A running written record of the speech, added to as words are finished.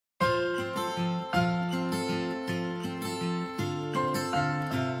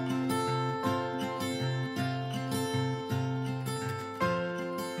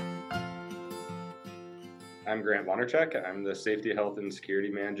I'm Grant Vondrachek. I'm the Safety, Health, and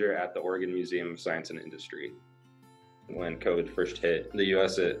Security Manager at the Oregon Museum of Science and Industry. When COVID first hit the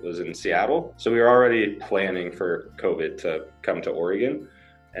U.S., it was in Seattle. So we were already planning for COVID to come to Oregon.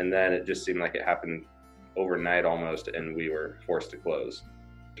 And then it just seemed like it happened overnight almost, and we were forced to close.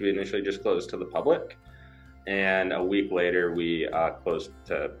 We initially just closed to the public. And a week later, we closed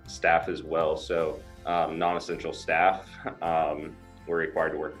to staff as well. So non-essential staff were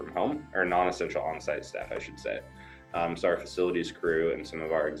required to work from home, or non-essential on-site staff, I should say. So our facilities crew and some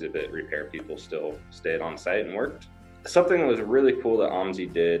of our exhibit repair people still stayed on site and worked. Something that was really cool that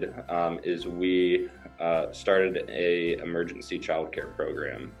OMSI did is we started a emergency childcare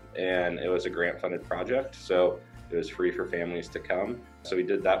program, and it was a grant-funded project, so it was free for families to come. So we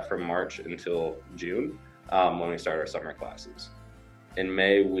did that from March until June when we started our summer classes. In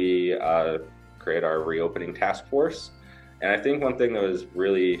May, we created our reopening task force. And I think one thing that was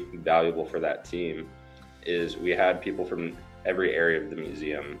really valuable for that team is we had people from every area of the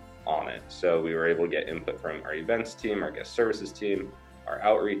museum on it. So we were able to get input from our events team, our guest services team, our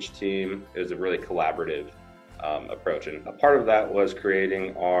outreach team. It was a really collaborative approach. And a part of that was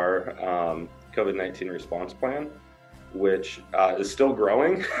creating our COVID-19 response plan, which is still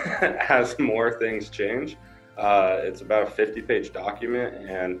growing as more things change. It's about a 50-page document,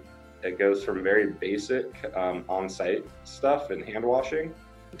 and it goes from very basic on-site stuff and hand washing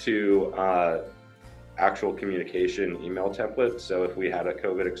to actual communication email templates. So if we had a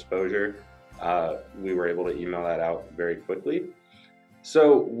COVID exposure, we were able to email that out very quickly.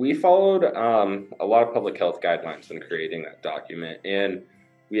 So we followed a lot of public health guidelines in creating that document, and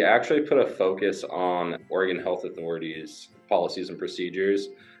we actually put a focus on Oregon Health Authority's policies and procedures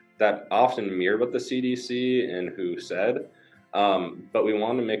that often mirror what the CDC and WHO said. But we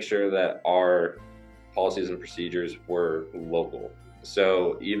wanted to make sure that our policies and procedures were local.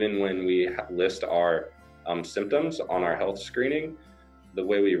 So even when we list our symptoms on our health screening, the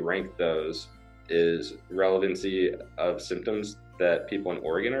way we rank those is relevancy of symptoms that people in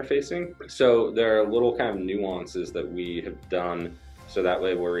Oregon are facing. So there are little kind of nuances that we have done so that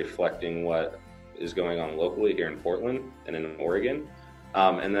way we're reflecting what is going on locally here in Portland and in Oregon.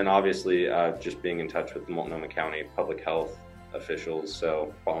 And then obviously just being in touch with the Multnomah County public health officials,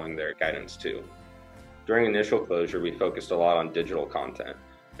 so following their guidance too. During initial closure, we focused a lot on digital content,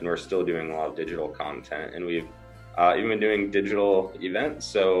 and we're still doing a lot of digital content, and we've even been doing digital events.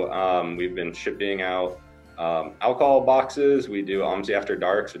 So we've been shipping out alcohol boxes. We do OMSI After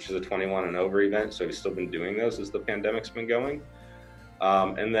Darks, which is a 21 and over event, so we've still been doing those as the pandemic's been going.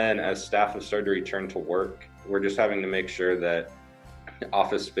 And then as staff have started to return to work, we're just having to make sure that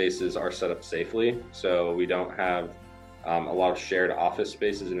office spaces are set up safely, so we don't have a lot of shared office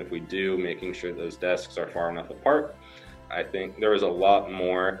spaces, and if we do, making sure those desks are far enough apart. I think there was a lot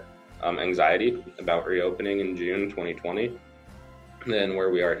more anxiety about reopening in June 2020 than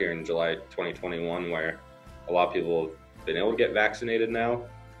where we are here in July 2021, where a lot of people have been able to get vaccinated now.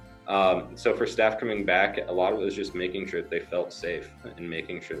 So for staff coming back, a lot of it was just making sure that they felt safe and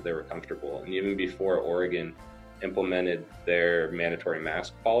making sure that they were comfortable. And even before Oregon implemented their mandatory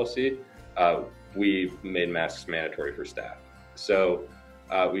mask policy, we made masks mandatory for staff. So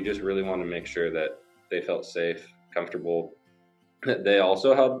we just really want to make sure that they felt safe, comfortable, that they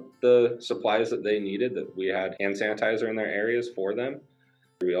also had the supplies that they needed, that we had hand sanitizer in their areas for them.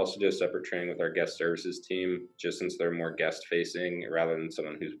 We also did a separate training with our guest services team, just since they're more guest facing rather than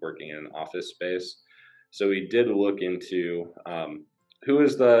someone who's working in an office space. So we did look into who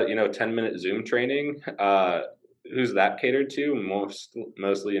is the 10-minute Zoom training, who's that catered to,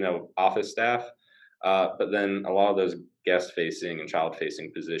 mostly office staff. But then a lot of those guest-facing and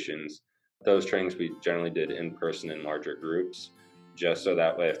child-facing positions, those trainings we generally did in person in larger groups, just so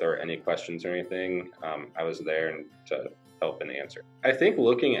that way if there were any questions or anything, I was there and to help and answer. I think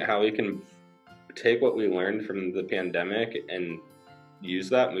looking at how we can take what we learned from the pandemic and use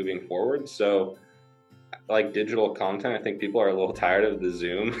that moving forward. So like digital content, I think people are a little tired of the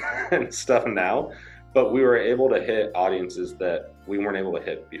Zoom and stuff now, but we were able to hit audiences that we weren't able to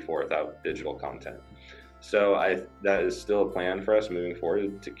hit before without digital content. So that is still a plan for us moving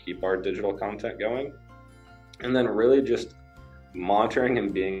forward, to keep our digital content going. And then really just monitoring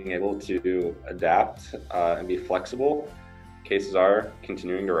and being able to adapt and be flexible. Cases are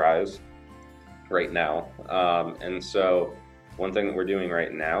continuing to rise right now. And so one thing that we're doing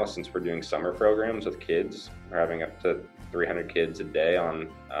right now, since we're doing summer programs with kids, we're having up to 300 kids a day on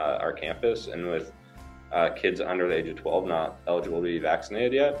our campus, and with kids under the age of 12 not eligible to be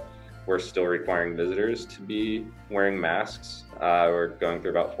vaccinated yet, we're still requiring visitors to be wearing masks. We're going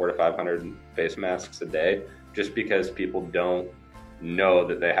through about 400 to 500 face masks a day, just because people don't know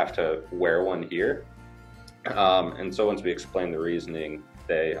that they have to wear one here. And so once we explain the reasoning,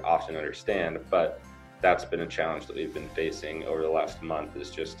 they often understand, but that's been a challenge that we've been facing over the last month, is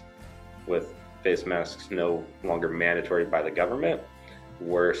just with face masks no longer mandatory by the government,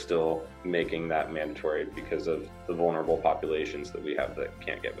 we're still making that mandatory because of the vulnerable populations that we have that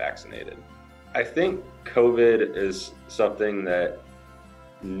can't get vaccinated. I think COVID is something that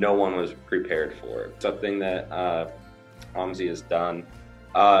no one was prepared for. Something that OMSI has done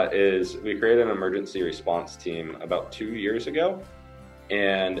is we created an emergency response team about 2 years ago,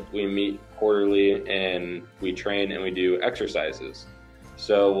 and we meet quarterly and we train and we do exercises.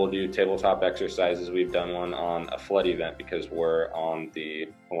 So we'll do tabletop exercises. We've done one on a flood event because we're on the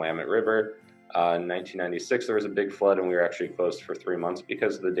Willamette River. In 1996, there was a big flood and we were actually closed for 3 months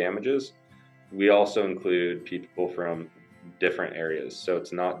because of the damages. We also include people from different areas. So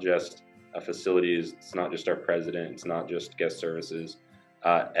it's not just facilities, it's not just our president, it's not just guest services.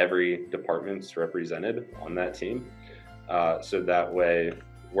 Every department's represented on that team. So that way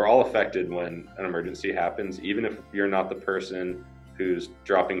we're all affected when an emergency happens. Even if you're not the person who's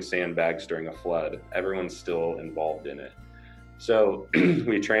dropping sandbags during a flood, everyone's still involved in it. So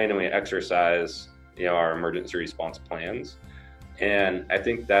we train and we exercise, our emergency response plans. And I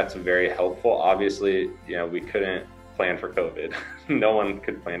think that's very helpful. Obviously, we couldn't plan for COVID. No one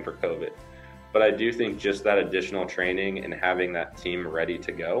could plan for COVID. But I do think just that additional training and having that team ready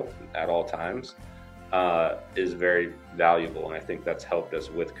to go at all times is very valuable. And I think that's helped us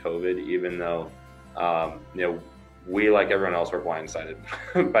with COVID, even though, we, like everyone else, were blindsided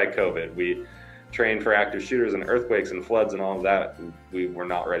by COVID. We trained for active shooters and earthquakes and floods and all of that. We were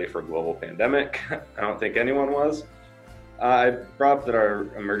not ready for a global pandemic. I don't think anyone was. I brought up that our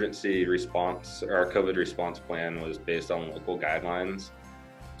emergency response, or our COVID response plan, was based on local guidelines,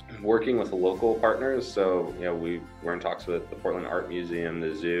 working with local partners. So, we were in talks with the Portland Art Museum,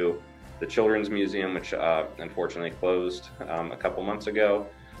 the zoo, the Children's Museum, which unfortunately closed a couple months ago.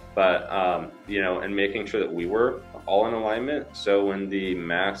 But, and making sure that we were all in alignment. So when the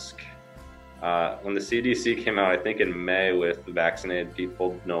CDC came out, I think in May, with vaccinated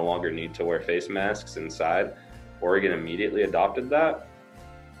people no longer need to wear face masks inside, Oregon immediately adopted that.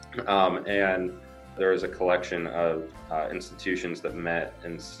 And there was a collection of institutions that met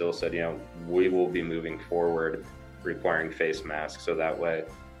and still said, we will be moving forward requiring face masks. So that way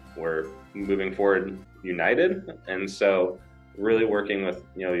we're moving forward united. And so really working with,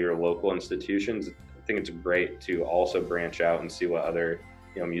 your local institutions, I think it's great to also branch out and see what other,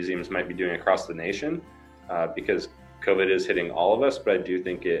 museums might be doing across the nation, because COVID is hitting all of us, but I do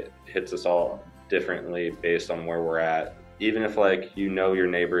think it hits us all differently based on where we're at. Even if your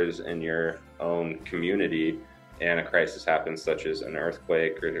neighbors in your own community and a crisis happens, such as an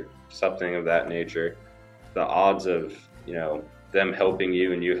earthquake or something of that nature, the odds of, them helping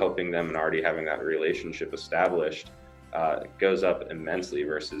you and you helping them and already having that relationship established goes up immensely,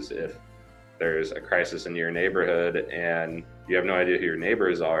 versus if there's a crisis in your neighborhood and you have no idea who your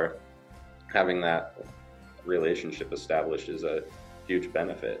neighbors are. Having that relationship established is a huge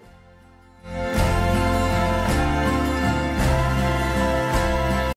benefit.